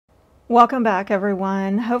Welcome back,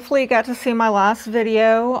 everyone. Hopefully you got to see my last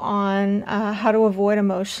video on how to avoid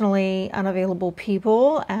emotionally unavailable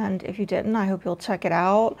people, and if you didn't, I hope you'll check it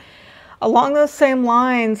out. Along those same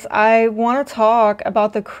lines, I want to talk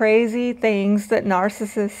about the crazy things that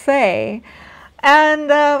narcissists say,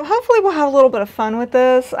 and hopefully we'll have a little bit of fun with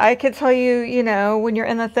this. I could tell you, when you're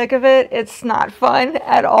in the thick of it, it's not fun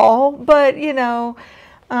at all, but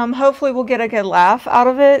hopefully we'll get a good laugh out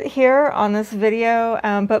of it here on this video.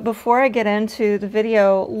 But before I get into the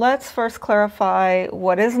video, let's first clarify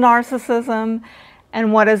what is narcissism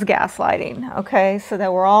and what is gaslighting, okay? So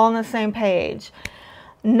that we're all on the same page.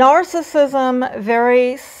 Narcissism,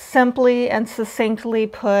 very simply and succinctly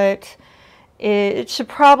put, it should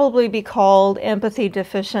probably be called empathy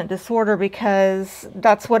deficient disorder because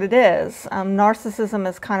that's what it is. Narcissism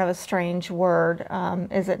is kind of a strange word,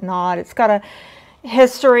 is it not? It's got a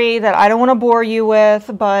history that I don't want to bore you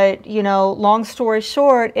with, but long story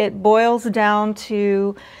short, it boils down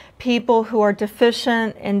to people who are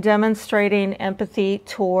deficient in demonstrating empathy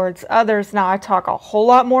towards others. Now, I talk a whole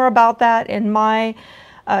lot more about that in my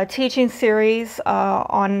teaching series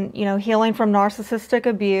on healing from narcissistic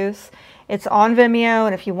abuse. It's on Vimeo,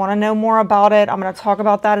 and if you want to know more about it, I'm going to talk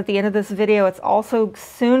about that at the end of this video. It's also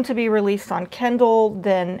soon to be released on Kindle,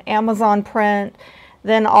 then Amazon print,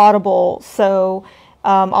 then Audible. So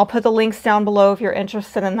I'll put the links down below if you're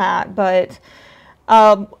interested in that. But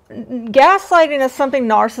gaslighting is something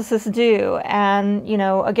narcissists do. And,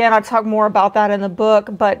 again, I talk more about that in the book.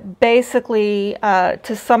 But basically,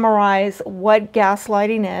 to summarize what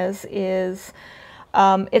gaslighting is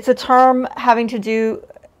it's a term having to do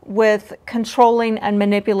with controlling and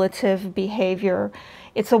manipulative behavior.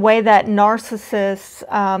 It's a way that narcissists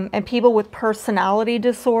and people with personality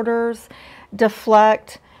disorders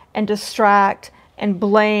deflect and distract and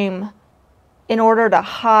blame in order to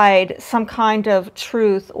hide some kind of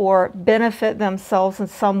truth or benefit themselves in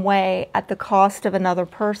some way at the cost of another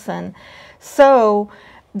person. So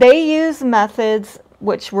they use methods,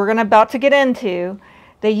 which we're about to get into,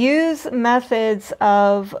 they use methods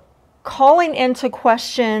of calling into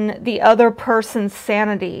question the other person's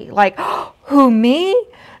sanity. Like, oh, who, me?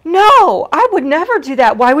 No, I would never do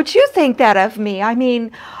that. Why would you think that of me? I mean,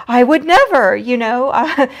 I would never,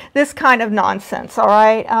 this kind of nonsense, all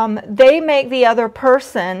right? They make the other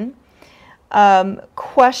person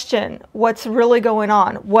question what's really going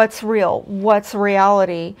on, what's real, what's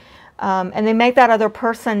reality, and they make that other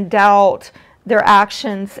person doubt their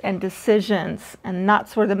actions and decisions, and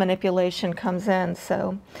that's where the manipulation comes in.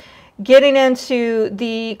 So getting into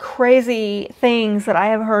the crazy things that I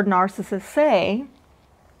have heard narcissists say,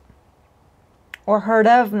 or heard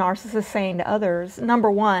of narcissists saying to others. Number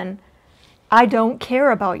one, I don't care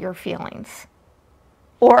about your feelings.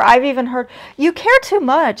 Or I've even heard, you care too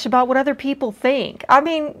much about what other people think. I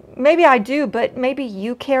mean, maybe I do, but maybe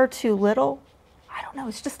you care too little. I don't know,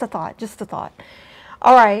 it's just a thought, just a thought.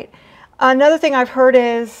 All right, another thing I've heard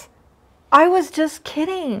is, I was just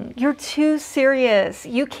kidding. You're too serious.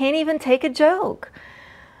 You can't even take a joke.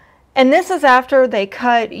 And this is after they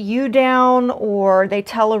cut you down or they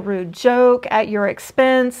tell a rude joke at your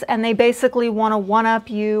expense and they basically want to one-up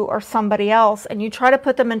you or somebody else, and you try to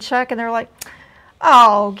put them in check and they're like,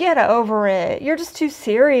 oh, get over it. You're just too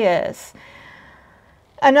serious.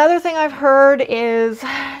 Another thing I've heard is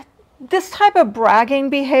this type of bragging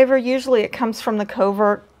behavior, usually it comes from the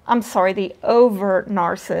the overt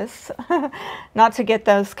narcissists, not to get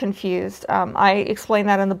those confused. I explain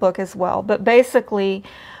that in the book as well. But basically,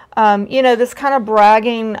 this kind of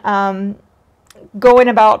bragging, going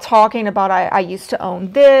about talking about, I used to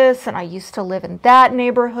own this, and I used to live in that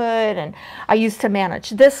neighborhood, and I used to manage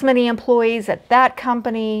this many employees at that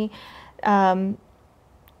company.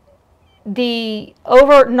 The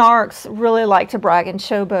overt narcs really like to brag and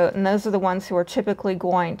showboat, and those are the ones who are typically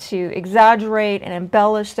going to exaggerate and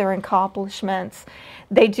embellish their accomplishments.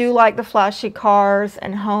 They do like the flashy cars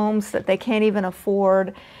and homes that they can't even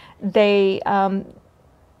afford. They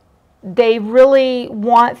really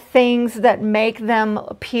want things that make them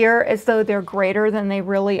appear as though they're greater than they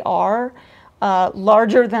really are,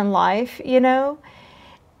 larger than life,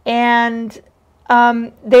 and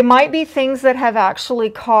they might be things that have actually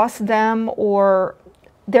cost them or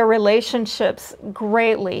their relationships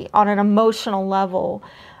greatly on an emotional level.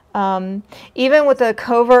 Even with the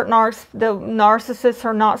covert the narcissists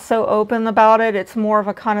are not so open about it. It's more of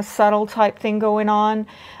a kind of subtle type thing going on.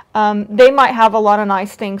 They might have a lot of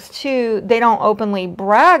nice things too. They don't openly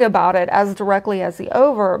brag about it as directly as the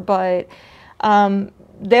overt, but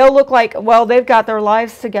they'll look like, well, they've got their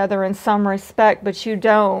lives together in some respect, but you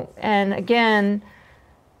don't. And again,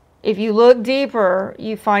 if you look deeper,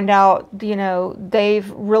 you find out, you know, they've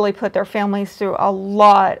really put their families through a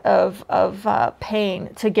lot of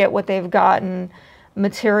pain to get what they've gotten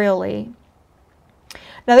materially.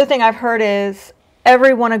 Another thing I've heard is,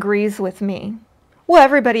 everyone agrees with me. Well,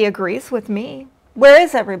 everybody agrees with me. Where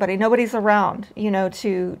is everybody? Nobody's around, you know,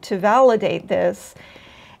 to validate this.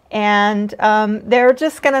 And they're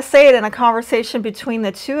just going to say it in a conversation between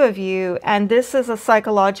the two of you. And this is a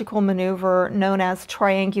psychological maneuver known as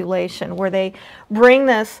triangulation, where they bring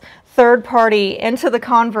this third party into the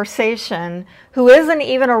conversation who isn't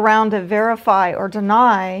even around to verify or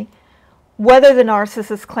deny whether the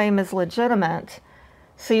narcissist's claim is legitimate.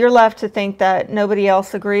 So you're left to think that nobody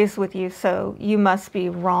else agrees with you, so you must be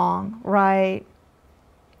wrong, right?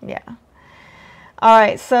 Yeah. All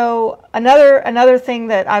right, so another thing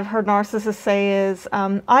that I've heard narcissists say is,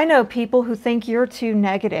 I know people who think you're too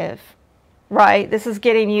negative, right? This is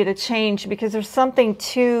getting you to change because there's something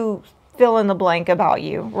too fill in the blank about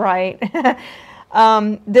you, right?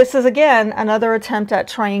 This is, again, another attempt at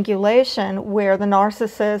triangulation where the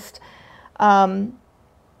narcissist,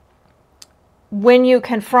 when you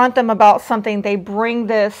confront them about something, they bring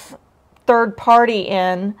this third party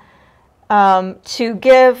in to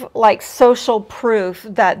give like social proof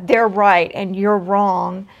that they're right and you're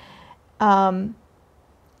wrong. And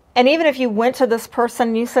even if you went to this person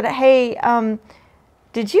and you said, hey,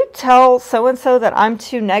 did you tell so-and-so that I'm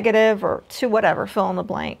too negative or too whatever, fill in the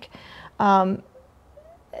blank. And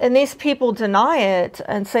these people deny it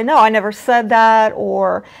and say, no, I never said that,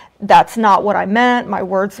 or that's not what I meant, my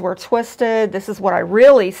words were twisted, this is what I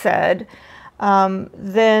really said.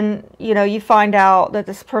 Then, you know, you find out that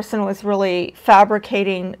this person was really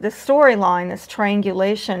fabricating this storyline, this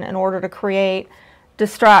triangulation, in order to create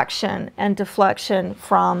distraction and deflection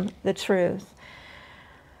from the truth.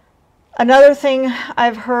 Another thing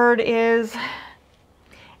I've heard is,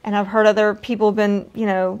 and I've heard other people have been, you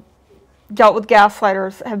know, dealt with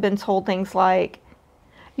gaslighters, have been told things like,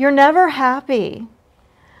 you're never happy.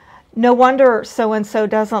 No wonder so-and-so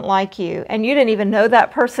doesn't like you. And you didn't even know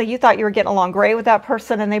that person. You thought you were getting along great with that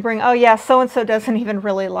person. And they bring, oh yeah, so-and-so doesn't even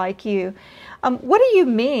really like you. What do you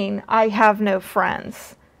mean I have no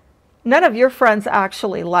friends? None of your friends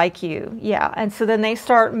actually like you. Yeah. And so then they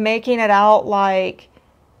start making it out like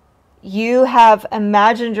you have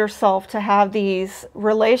imagined yourself to have these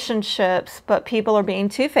relationships, but people are being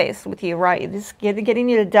two-faced with you, right? Just getting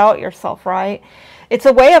you to doubt yourself, right? It's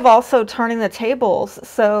a way of also turning the tables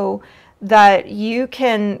so that you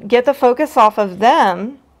can get the focus off of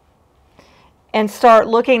them and start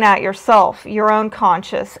looking at yourself, your own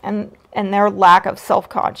conscience, and their lack of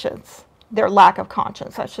self-conscience, their lack of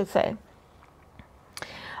conscience, I should say.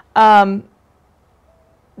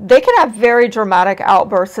 They can have very dramatic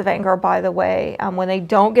outbursts of anger, by the way, when they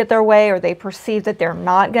don't get their way or they perceive that they're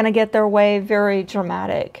not going to get their way, very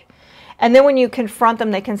dramatic. And then when you confront them,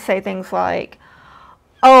 they can say things like,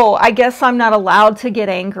 oh, I guess I'm not allowed to get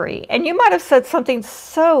angry. And you might have said something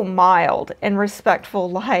so mild and respectful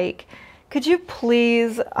like, could you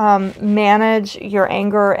please manage your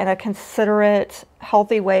anger in a considerate,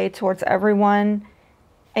 healthy way towards everyone?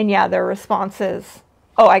 And yeah, their response is,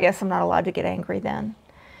 oh, I guess I'm not allowed to get angry then.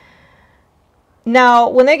 Now,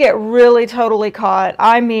 when they get really totally caught,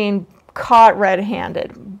 I mean caught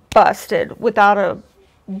red-handed, busted, without a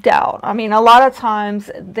doubt. I mean, a lot of times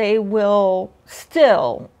they will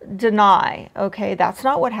still deny, okay, that's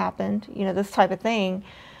not what happened, you know, this type of thing.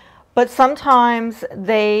 But sometimes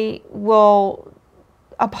they will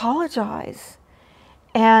apologize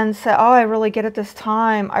and say, oh, I really get it this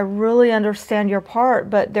time. I really understand your part.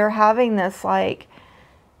 But they're having this like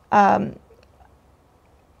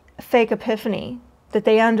fake epiphany that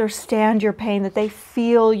they understand your pain, that they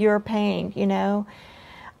feel your pain, you know.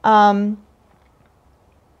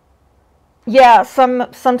 Yeah,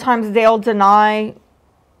 sometimes they'll deny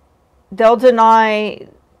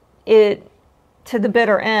it to the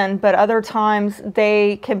bitter end, but other times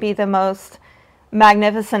they can be the most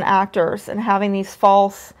magnificent actors and having these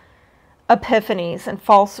false epiphanies and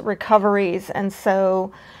false recoveries. And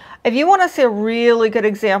so if you want to see a really good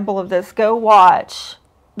example of this, go watch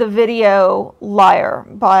the video Liar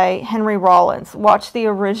by Henry Rollins. Watch the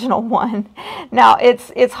original one. Now it's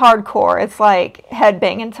hardcore. It's like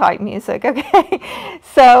headbanging type music, okay?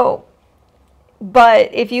 So,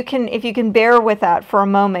 but if you can bear with that for a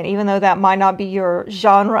moment, even though that might not be your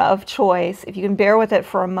genre of choice, if you can bear with it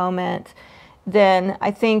for a moment, then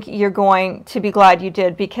I think you're going to be glad you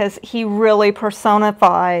did, because he really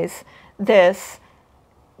personifies this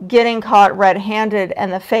getting caught red-handed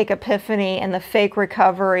and the fake epiphany and the fake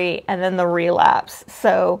recovery and then the relapse.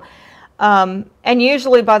 So And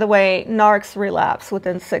usually, by the way, narcs relapse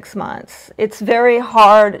within 6 months. It's very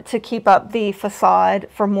hard to keep up the facade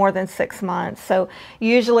for more than 6 months. So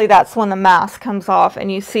usually that's when the mask comes off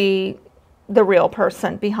and you see the real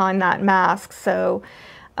person behind that mask. So,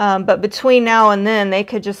 but between now and then, they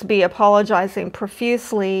could just be apologizing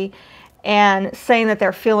profusely and saying that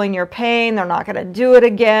they're feeling your pain, they're not going to do it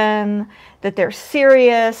again, that they're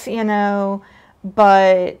serious, you know,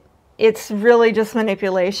 but it's really just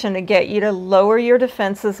manipulation to get you to lower your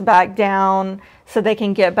defenses back down so they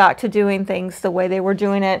can get back to doing things the way they were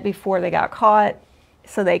doing it before they got caught,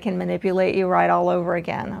 so they can manipulate you right all over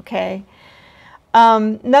again, okay?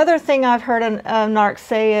 Another thing I've heard a narc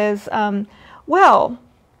say is, well,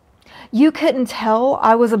 you couldn't tell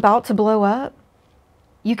I was about to blow up?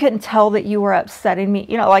 You couldn't tell that you were upsetting me?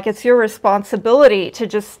 You know, like it's your responsibility to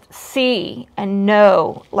just see and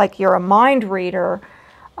know, like you're a mind reader,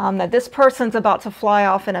 that this person's about to fly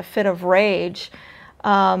off in a fit of rage.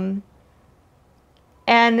 And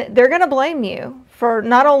they're going to blame you for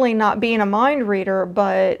not only not being a mind reader,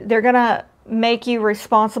 but they're going to make you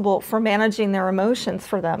responsible for managing their emotions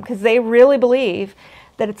for them, because they really believe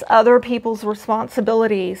that it's other people's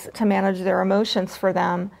responsibilities to manage their emotions for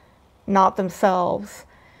them, not themselves.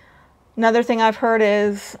 Another thing I've heard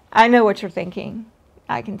is, I know what you're thinking.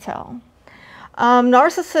 I can tell.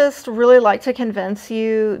 Narcissists really like to convince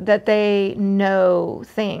you that they know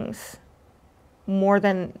things more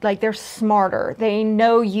than, like they're smarter. They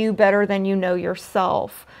know you better than you know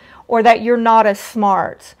yourself, or that you're not as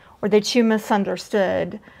smart, or that you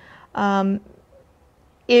misunderstood.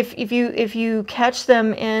 If you catch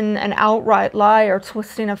them in an outright lie or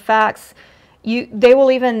twisting of facts, they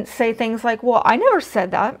will even say things like, well, I never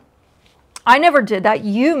said that. I never did that.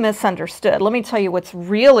 You misunderstood. Let me tell you what's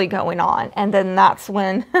really going on. And then that's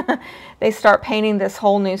when they start painting this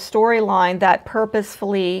whole new storyline that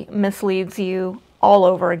purposefully misleads you all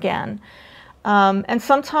over again. And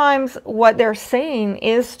sometimes what they're saying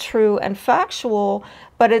is true and factual,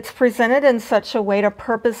 but it's presented in such a way to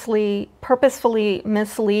purposefully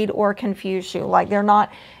mislead or confuse you. Like they're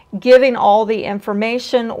not giving all the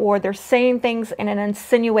information, or they're saying things in an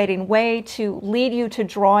insinuating way to lead you to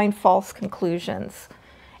drawing false conclusions.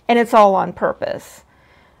 And it's all on purpose.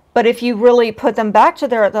 But if you really put them back to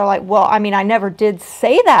they're like, well, I mean, I never did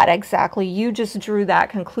say that exactly. You just drew that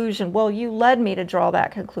conclusion. Well, you led me to draw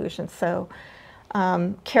that conclusion. So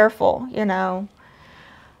careful, you know.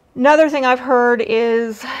 Another thing I've heard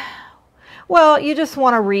is, well, you just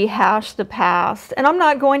want to rehash the past, and I'm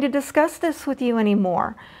not going to discuss this with you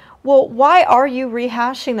anymore. Well, why are you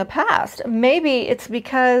rehashing the past? Maybe it's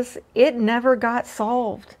because it never got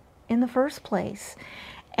solved in the first place.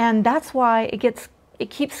 And that's why it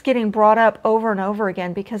keeps getting brought up over and over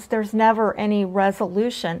again, because there's never any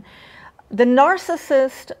resolution. The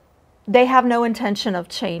narcissist, they have no intention of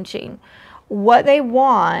changing. What they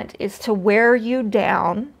want is to wear you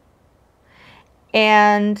down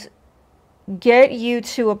and get you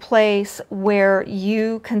to a place where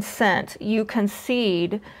you consent, you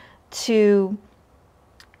concede to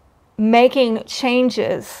making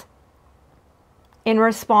changes in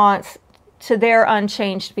response to their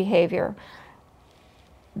unchanged behavior.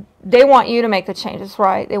 They want you to make the changes,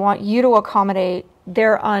 right? They want you to accommodate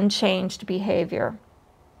their unchanged behavior.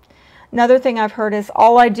 Another thing I've heard is,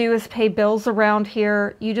 all I do is pay bills around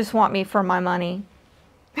here. You just want me for my money.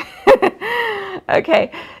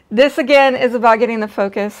 Okay, this again is about getting the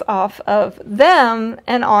focus off of them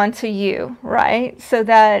and onto you, right? So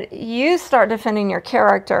that you start defending your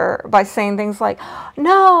character by saying things like,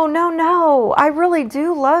 no, no, no, I really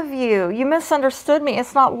do love you. You misunderstood me.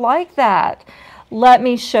 It's not like that. Let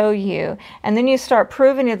me show you. And then you start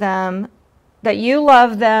proving to them that you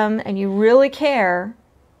love them and you really care,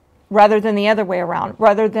 rather than the other way around,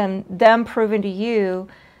 rather than them proving to you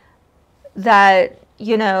that,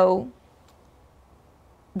 you know,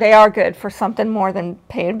 they are good for something more than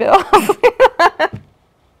paying bills.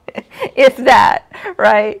 If that,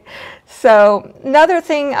 right? So another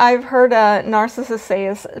thing I've heard narcissists say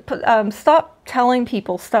is, stop telling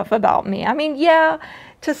people stuff about me. I mean, yeah,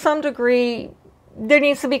 to some degree, there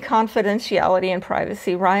needs to be confidentiality and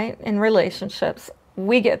privacy, right? In relationships.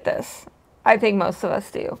 We get this. I think most of us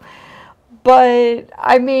do. But,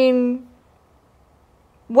 I mean,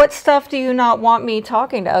 what stuff do you not want me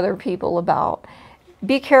talking to other people about?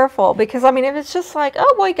 Be careful, because, I mean, if it's just like,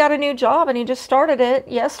 oh, well, he got a new job and he just started it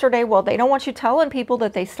yesterday. Well, they don't want you telling people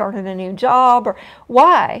that they started a new job. Or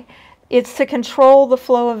why? It's to control the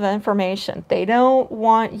flow of information. They don't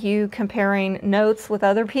want you comparing notes with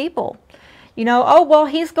other people. You know, oh, well,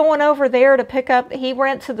 he's going over there to pick up, he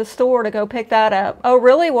went to the store to go pick that up. Oh,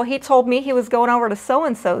 really? Well, he told me he was going over to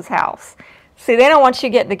so-and-so's house. See, they don't want you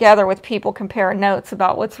getting together with people comparing notes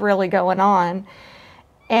about what's really going on.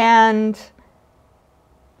 And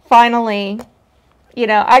finally, you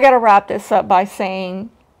know, I got to wrap this up by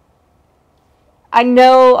saying, I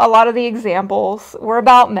know a lot of the examples were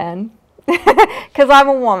about men, because I'm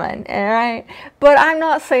a woman, all right? But I'm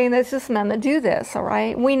not saying it's just men that do this, all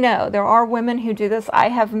right? We know there are women who do this. I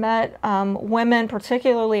have met women,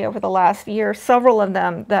 particularly over the last year, several of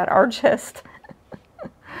them that are just,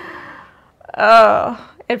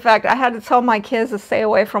 in fact, I had to tell my kids to stay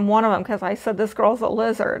away from one of them because I said, this girl's a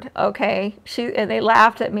lizard, okay? And they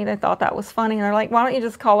laughed at me. They thought that was funny. And they're like, why don't you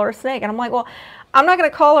just call her a snake? And I'm like, well, I'm not going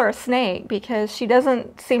to call her a snake because she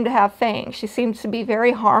doesn't seem to have fangs. She seems to be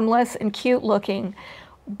very harmless and cute looking.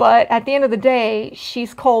 But at the end of the day,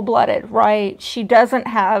 she's cold-blooded, right? She doesn't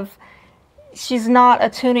have, she's not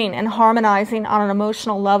attuning and harmonizing on an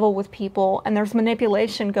emotional level with people. And there's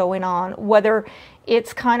manipulation going on, whether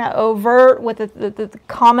it's kind of overt with the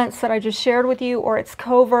comments that I just shared with you, or it's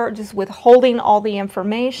covert, just withholding all the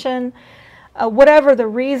information. Whatever the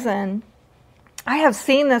reason, I have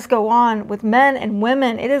seen this go on with men and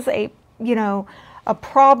women. It is a, you know, a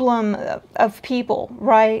problem of people,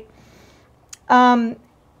 right? And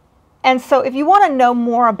so if you want to know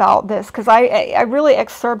more about this, because I really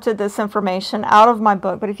excerpted this information out of my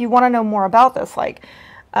book, but if you want to know more about this, like,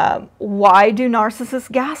 why do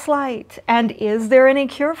narcissists gaslight? And is there any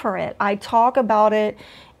cure for it? I talk about it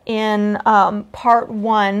in part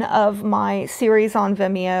 1 of my series on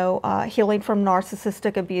Vimeo, Healing from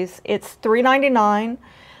Narcissistic Abuse. It's $3.99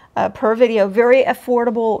 per video, very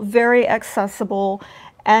affordable, very accessible.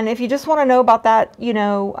 And if you just want to know about that, you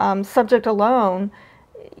know, subject alone,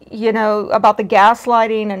 you know, about the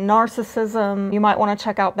gaslighting and narcissism, you might want to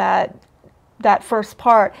check out that first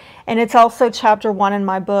part. And it's also chapter 1 in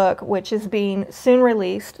my book, which is being soon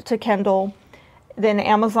released to Kindle, then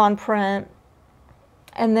Amazon print,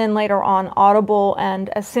 and then later on Audible. And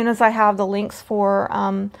as soon as I have the links for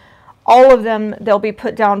all of them, they'll be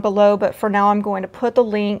put down below. But for now, I'm going to put the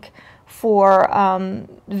link for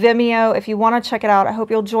Vimeo. If you want to check it out, I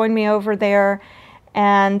hope you'll join me over there.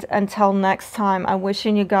 And until next time, I'm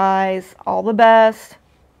wishing you guys all the best.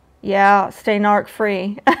 Yeah, stay narc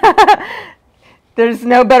free. There's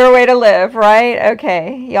no better way to live, right?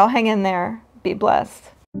 Okay, y'all hang in there. Be blessed.